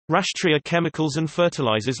Rashtriya Chemicals and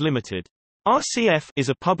Fertilizers Limited. RCF is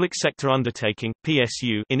a public sector undertaking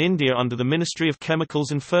 (PSU) in India under the Ministry of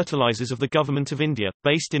Chemicals and Fertilizers of the Government of India,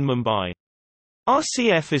 based in Mumbai.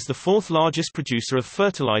 RCF is the fourth largest producer of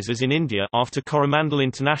fertilizers in India after Coromandel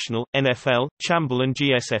International, NFL, Chambal and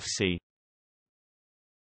GSFC.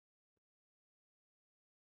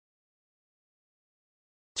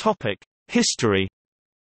 History.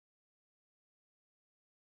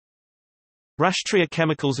 Rashtriya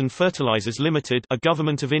Chemicals and Fertilizers Limited, a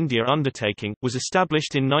Government of India undertaking, was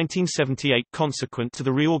established in 1978 consequent to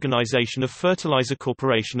the reorganisation of Fertilizer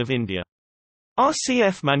Corporation of India.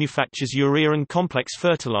 RCF manufactures urea and complex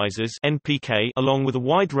fertilizers (NPK) along with a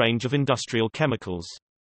wide range of industrial chemicals.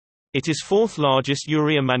 It is fourth largest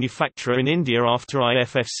urea manufacturer in India after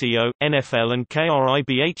IFFCO, NFL and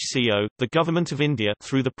KRIBHCO. The Government of India,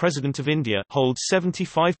 through the President of India, holds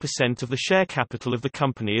 75% of the share capital of the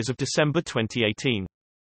company as of December 2018.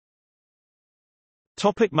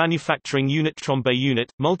 Manufacturing unit. Trombay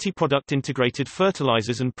unit, multi-product integrated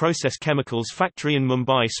fertilizers and process chemicals factory in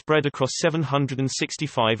Mumbai spread across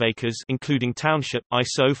 765 acres including township,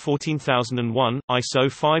 ISO 14001,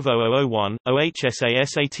 ISO 50001,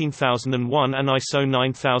 OHSAS 18001 and ISO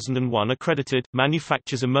 9001 accredited,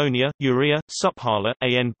 manufactures ammonia, urea, Suphala,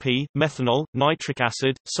 ANP, methanol, nitric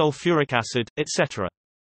acid, sulfuric acid, etc.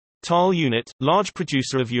 TAL unit, large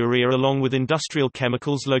producer of urea along with industrial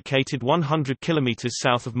chemicals located 100 km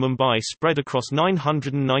south of Mumbai spread across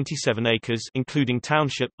 997 acres including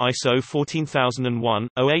township, ISO 14001,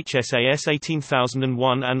 OHSAS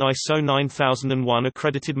 18001 and ISO 9001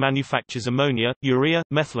 accredited, manufactures ammonia, urea,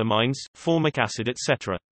 methylamines, formic acid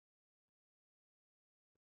etc.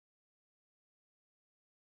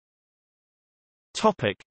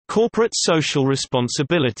 Corporate social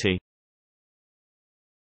responsibility.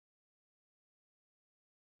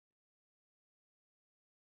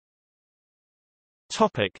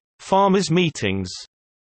 Farmers' meetings.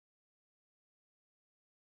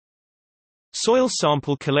 Soil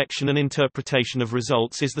sample collection and interpretation of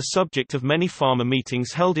results is the subject of many farmer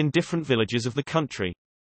meetings held in different villages of the country.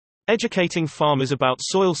 Educating farmers about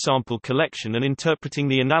soil sample collection and interpreting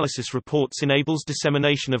the analysis reports enables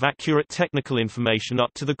dissemination of accurate technical information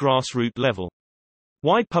up to the grassroots level.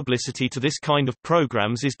 Wide publicity to this kind of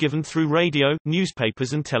programs is given through radio,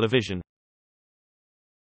 newspapers and television.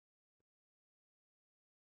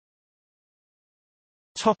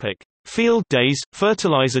 Field days,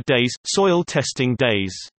 fertilizer days, soil testing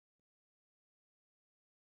days.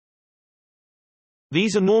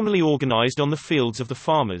 These are normally organized on the fields of the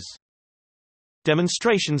farmers.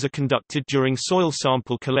 Demonstrations are conducted during soil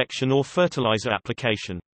sample collection or fertilizer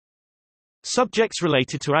application. Subjects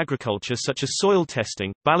related to agriculture such as soil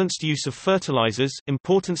testing, balanced use of fertilizers,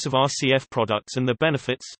 importance of RCF products and their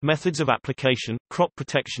benefits, methods of application, crop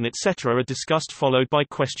protection etc. are discussed, followed by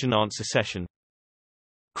question-answer session.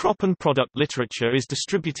 Crop and product literature is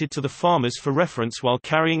distributed to the farmers for reference while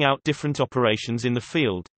carrying out different operations in the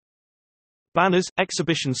field. Banners,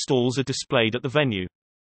 exhibition stalls are displayed at the venue.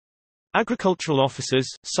 Agricultural officers,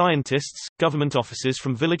 scientists, government officers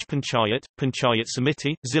from village panchayat, panchayat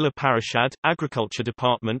samiti, zilla parishad, agriculture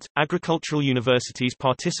department, agricultural universities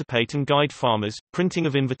participate and guide farmers. Printing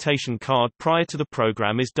of invitation card prior to the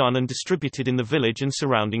program is done and distributed in the village and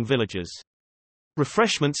surrounding villages.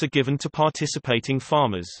 Refreshments are given to participating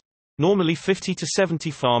farmers. Normally 50 to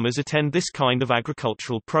 70 farmers attend this kind of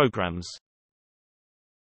agricultural programs.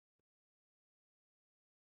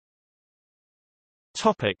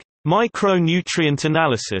 Micronutrient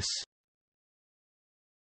analysis.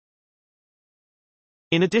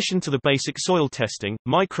 In addition to the basic soil testing,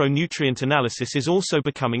 micronutrient analysis is also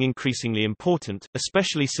becoming increasingly important,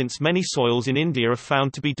 especially since many soils in India are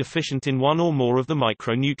found to be deficient in one or more of the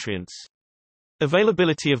micronutrients.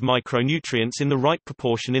 Availability of micronutrients in the right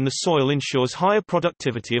proportion in the soil ensures higher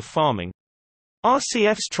productivity of farming.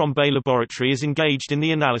 RCF's Trombay laboratory is engaged in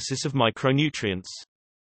the analysis of micronutrients.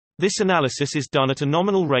 This analysis is done at a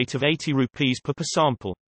nominal rate of 80 rupees per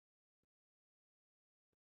sample.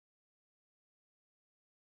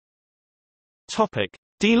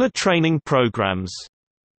 Dealer training programs.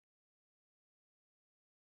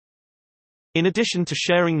 In addition to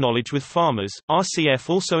sharing knowledge with farmers, RCF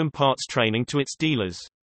also imparts training to its dealers.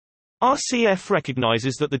 RCF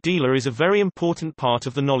recognizes that the dealer is a very important part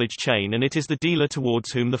of the knowledge chain and it is the dealer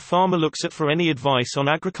towards whom the farmer looks at for any advice on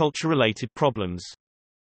agriculture-related problems.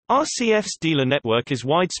 RCF's dealer network is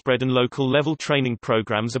widespread and local-level training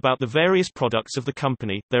programs about the various products of the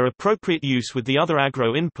company, their appropriate use with the other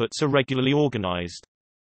agro inputs are regularly organized.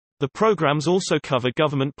 The programs also cover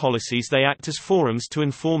government policies. They act as forums to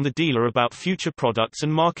inform the dealer about future products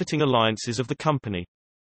and marketing alliances of the company.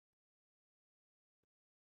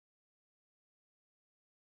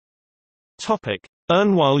 Topic: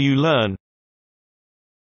 Earn while you learn.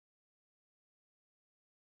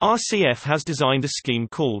 RCF has designed a scheme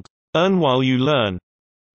called Earn while you learn.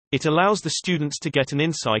 It allows the students to get an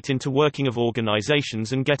insight into working of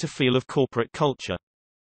organizations and get a feel of corporate culture.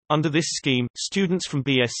 Under this scheme, students from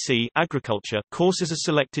BSc Agriculture courses are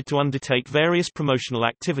selected to undertake various promotional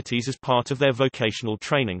activities as part of their vocational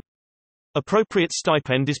training. Appropriate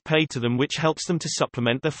stipend is paid to them, which helps them to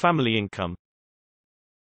supplement their family income.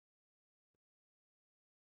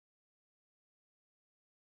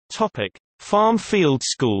 Topic: Farm field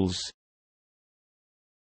schools.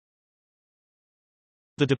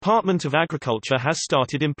 The Department of Agriculture has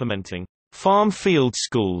started implementing farm field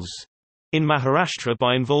schools in Maharashtra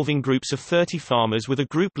by involving groups of 30 farmers with a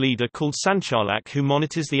group leader called Sanchalak who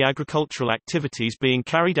monitors the agricultural activities being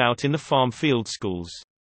carried out in the farm field schools.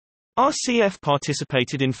 RCF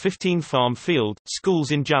participated in 15 farm field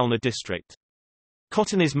schools in Jalna district.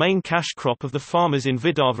 Cotton is main cash crop of the farmers in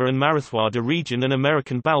Vidarbha and Marathwada region, and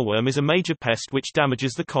American bollworm is a major pest which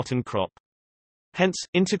damages the cotton crop. Hence,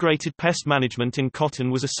 integrated pest management in cotton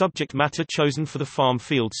was a subject matter chosen for the farm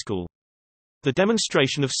field school. The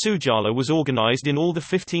demonstration of Sujala was organized in all the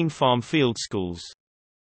 15 farm field schools.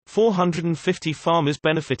 450 farmers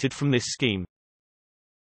benefited from this scheme.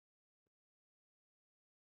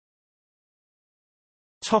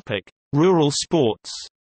 Topic: Rural sports.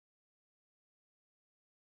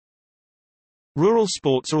 Rural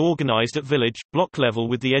sports are organized at village, block level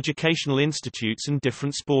with the educational institutes and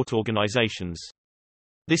different sport organizations.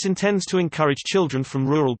 This intends to encourage children from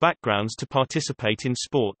rural backgrounds to participate in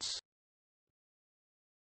sports.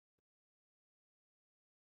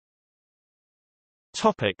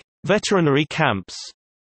 Topic: Veterinary camps.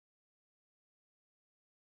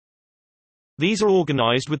 These are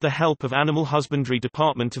organized with the help of Animal Husbandry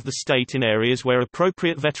Department of the state in areas where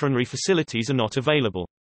appropriate veterinary facilities are not available.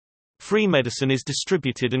 Free medicine is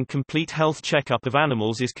distributed and complete health checkup of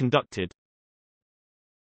animals is conducted.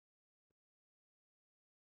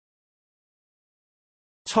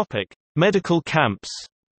 Topic: Medical camps.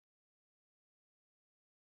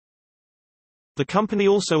 The company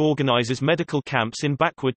also organizes medical camps in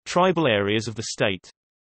backward, tribal areas of the state.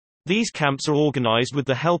 These camps are organized with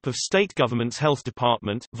the help of state government's health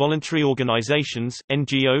department, voluntary organizations,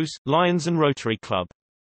 NGOs, Lions and Rotary Club.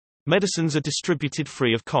 Medicines are distributed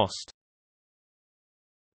free of cost.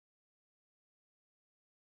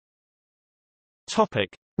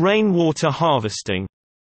 Topic: Rainwater harvesting.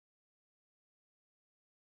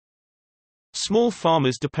 Small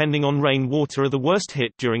farmers depending on rainwater are the worst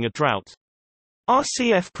hit during a drought.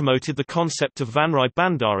 RCF promoted the concept of Vanrai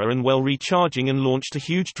Bandara and well recharging and launched a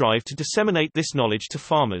huge drive to disseminate this knowledge to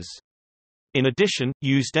farmers. In addition,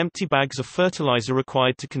 used empty bags of fertilizer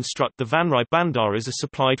required to construct the Vanrai Bandaras are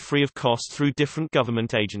supplied free of cost through different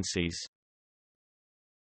government agencies.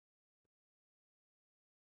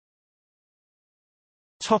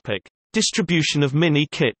 Topic: Distribution of mini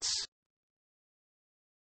kits.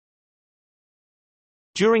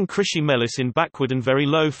 During Krishi Melas in backward and very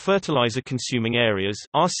low fertilizer-consuming areas,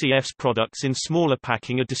 RCF's products in smaller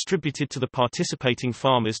packing are distributed to the participating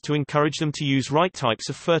farmers to encourage them to use right types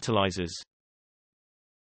of fertilizers.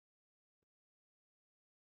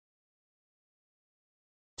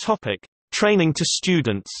 Topic: Training to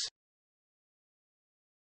students.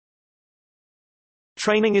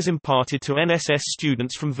 Training is imparted to NSS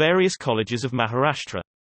students from various colleges of Maharashtra.